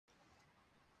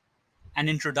an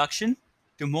introduction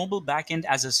to mobile backend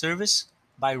as a service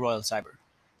by Royal Cyber.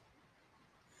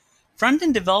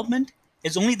 Front-end development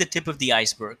is only the tip of the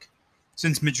iceberg,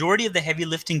 since majority of the heavy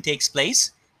lifting takes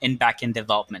place in backend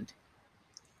development.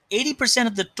 80%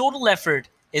 of the total effort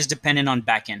is dependent on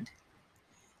backend.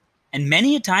 And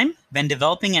many a time, when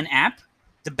developing an app,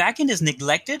 the backend is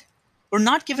neglected or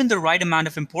not given the right amount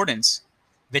of importance,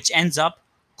 which ends up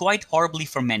quite horribly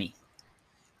for many.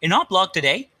 In our blog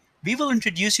today, we will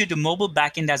introduce you to mobile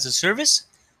backend as a service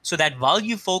so that while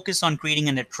you focus on creating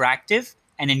an attractive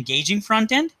and engaging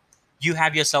front end, you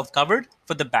have yourself covered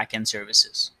for the backend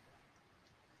services.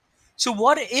 So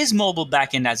what is mobile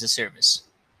backend as a service?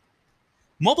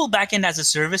 Mobile backend as a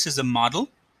service is a model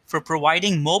for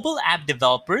providing mobile app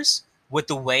developers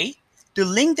with a way to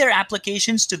link their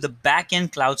applications to the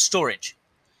backend cloud storage.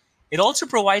 It also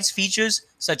provides features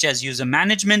such as user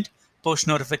management, push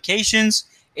notifications,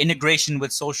 integration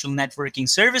with social networking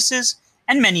services,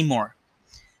 and many more.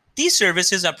 These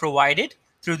services are provided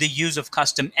through the use of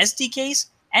custom SDKs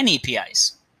and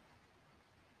APIs.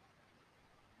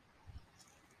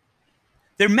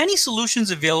 There are many solutions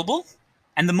available,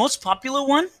 and the most popular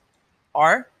one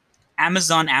are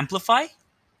Amazon Amplify,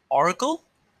 Oracle,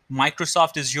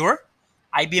 Microsoft Azure,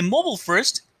 IBM Mobile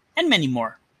First, and many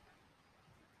more.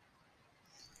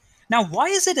 Now, why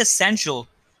is it essential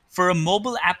for a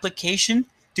mobile application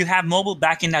to have mobile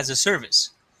backend as a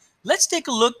service? Let's take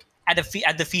a look at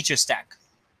the feature stack.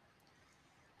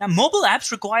 Now, mobile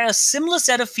apps require a similar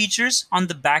set of features on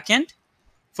the backend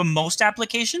for most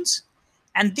applications,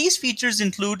 and these features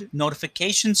include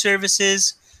notification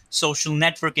services, social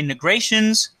network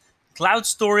integrations, cloud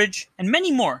storage, and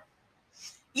many more.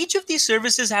 Each of these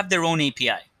services have their own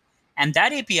API, and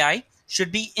that API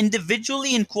should be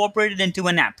individually incorporated into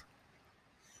an app.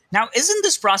 Now, isn't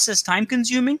this process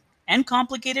time-consuming and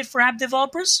complicated for app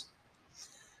developers?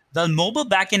 The mobile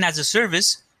backend as a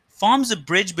service forms a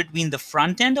bridge between the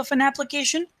front end of an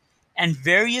application and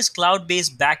various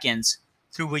cloud-based backends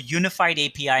through a unified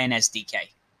API and SDK.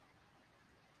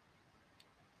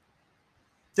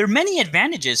 There are many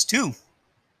advantages too.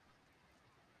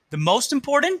 The most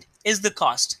important is the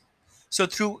cost. So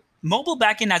through mobile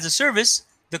backend as a service,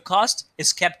 the cost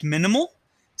is kept minimal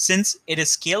since it is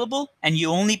scalable and you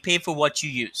only pay for what you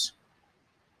use.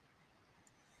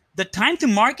 The time to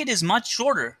market is much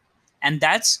shorter, and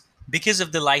that's because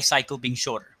of the life cycle being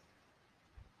shorter.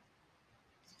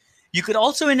 You could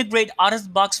also integrate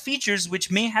out-of-the-box features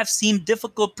which may have seemed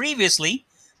difficult previously,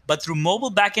 but through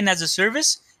mobile backend as a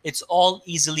service, it's all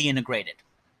easily integrated.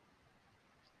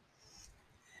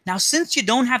 Now, since you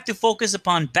don't have to focus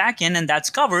upon backend and that's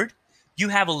covered, you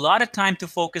have a lot of time to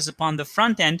focus upon the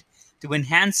front end to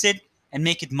enhance it and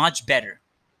make it much better.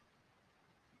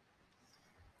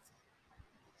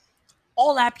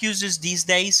 All app users these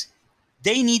days,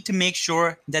 they need to make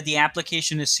sure that the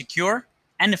application is secure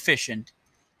and efficient.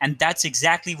 And that's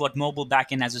exactly what mobile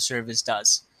backend as a service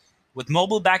does. With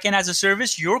mobile backend as a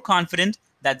service, you're confident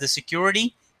that the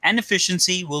security and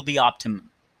efficiency will be optimum.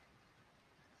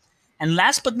 And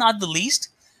last but not the least,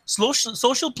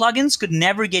 social plugins could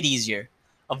never get easier.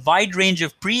 A wide range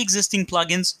of pre-existing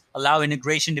plugins allow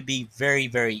integration to be very,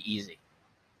 very easy.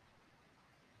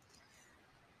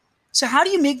 So how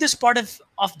do you make this part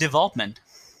of development?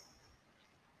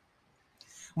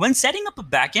 When setting up a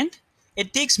backend,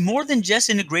 it takes more than just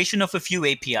integration of a few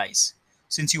APIs,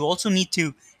 since you also need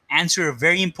to answer a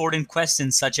very important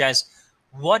question such as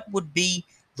what would be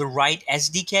the right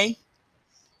SDK?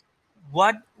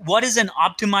 What is an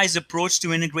optimized approach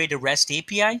to integrate a REST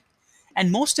API?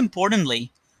 And most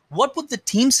importantly, what would the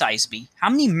team size be? How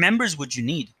many members would you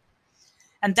need?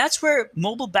 And that's where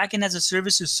mobile backend as a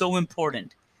service is so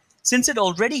important, since it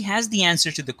already has the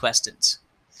answer to the questions.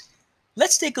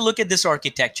 Let's take a look at this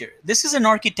architecture. This is an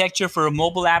architecture for a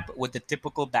mobile app with a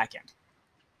typical backend.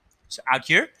 So out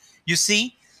here, you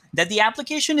see that the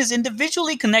application is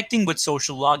individually connecting with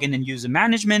social login and user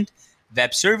management,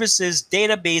 web services,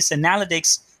 database,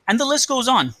 analytics, and the list goes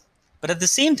on. But at the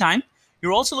same time,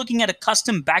 you're also looking at a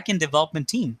custom backend development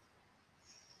team.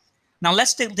 Now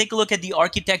let's take a look at the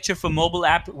architecture for mobile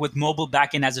app with mobile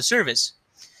backend as a service.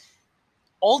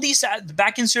 All these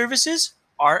backend services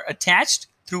are attached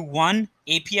through one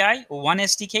API or one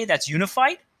SDK that's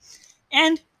unified,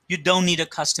 and you don't need a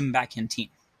custom backend team.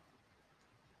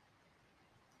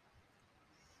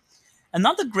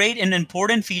 Another great and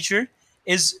important feature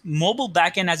is mobile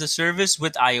backend as a service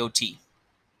with IoT.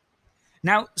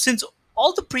 Now, since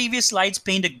all the previous slides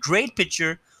paint a great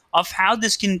picture of how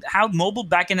mobile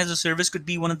backend as a service could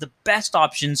be one of the best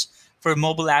options for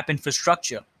mobile app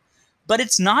infrastructure, but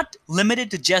it's not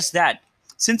limited to just that.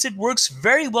 since it works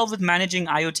very well with managing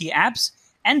IoT apps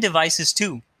and devices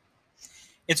too.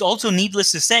 It's also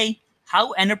needless to say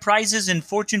how enterprises and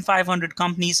Fortune 500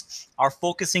 companies are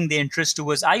focusing their interest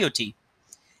towards IoT.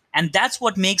 And that's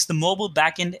what makes the mobile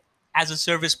backend as a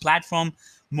service platform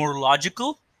more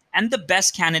logical and the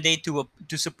best candidate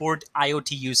to support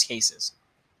IoT use cases.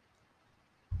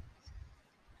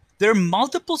 There are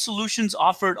multiple solutions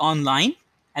offered online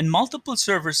and multiple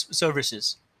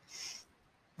services.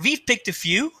 We've picked a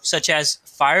few, such as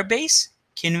Firebase,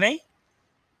 Kinvey,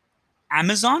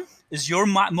 Amazon, Azure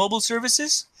Mobile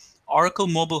Services, Oracle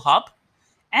Mobile Hub,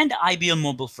 and IBM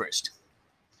Mobile First.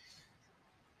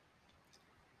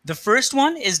 The first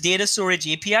one is data storage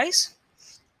APIs,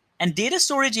 and data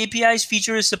storage APIs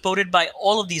feature is supported by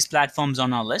all of these platforms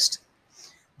on our list.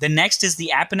 The next is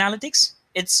the app analytics.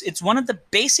 It's one of the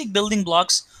basic building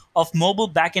blocks of mobile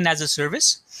backend as a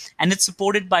service, and it's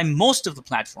supported by most of the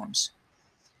platforms.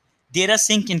 Data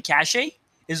sync and cache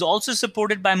is also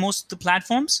supported by most of the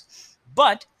platforms,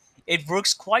 but it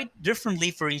works quite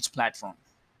differently for each platform.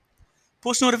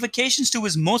 Push notifications too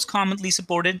is most commonly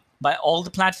supported by all the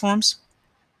platforms.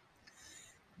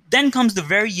 Then comes the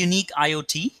very unique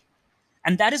IoT,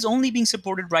 and that is only being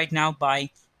supported right now by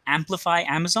Amplify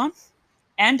Amazon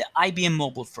and IBM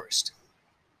Mobile First.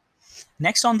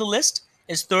 Next on the list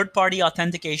is third-party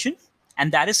authentication,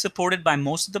 and that is supported by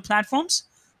most of the platforms,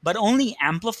 but only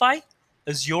Amplify,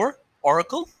 Azure,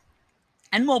 Oracle,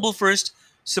 and Mobile First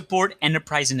support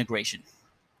enterprise integration.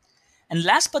 And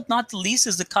last but not the least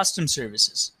is the custom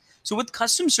services. So with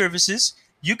custom services,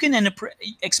 you can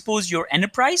expose your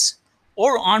enterprise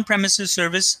or on-premises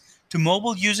service to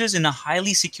mobile users in a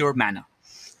highly secure manner.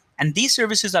 And these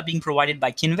services are being provided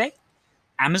by Kinvey,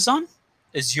 Amazon,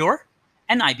 Azure,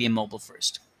 and IBM Mobile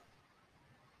First.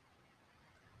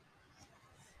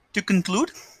 To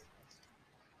conclude,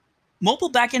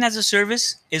 mobile backend as a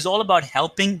service is all about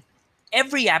helping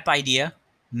every app idea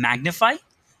magnify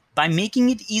by making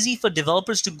it easy for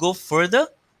developers to go further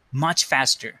much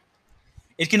faster.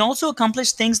 It can also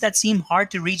accomplish things that seem hard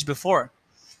to reach before,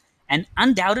 and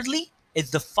undoubtedly, it's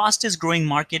the fastest growing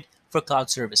market for cloud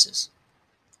services.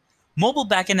 Mobile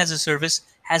backend as a service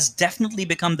has definitely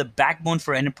become the backbone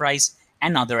for enterprise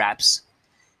and other apps.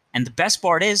 And the best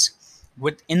part is,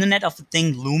 with Internet of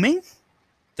Things looming,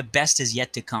 the best is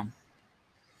yet to come.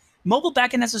 Mobile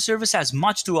backend as a service has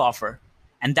much to offer,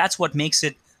 and that's what makes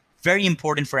it very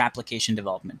important for application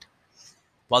development.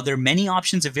 While there are many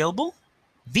options available,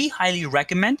 we highly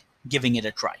recommend giving it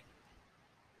a try.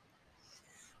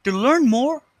 To learn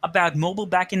more about mobile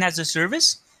backend as a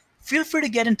service, feel free to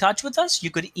get in touch with us.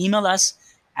 You could email us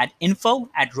at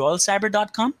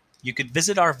info@royalcyber.com. You could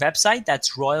visit our website,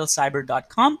 that's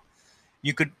royalcyber.com.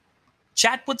 You could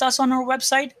chat with us on our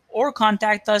website or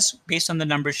contact us based on the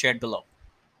numbers shared below.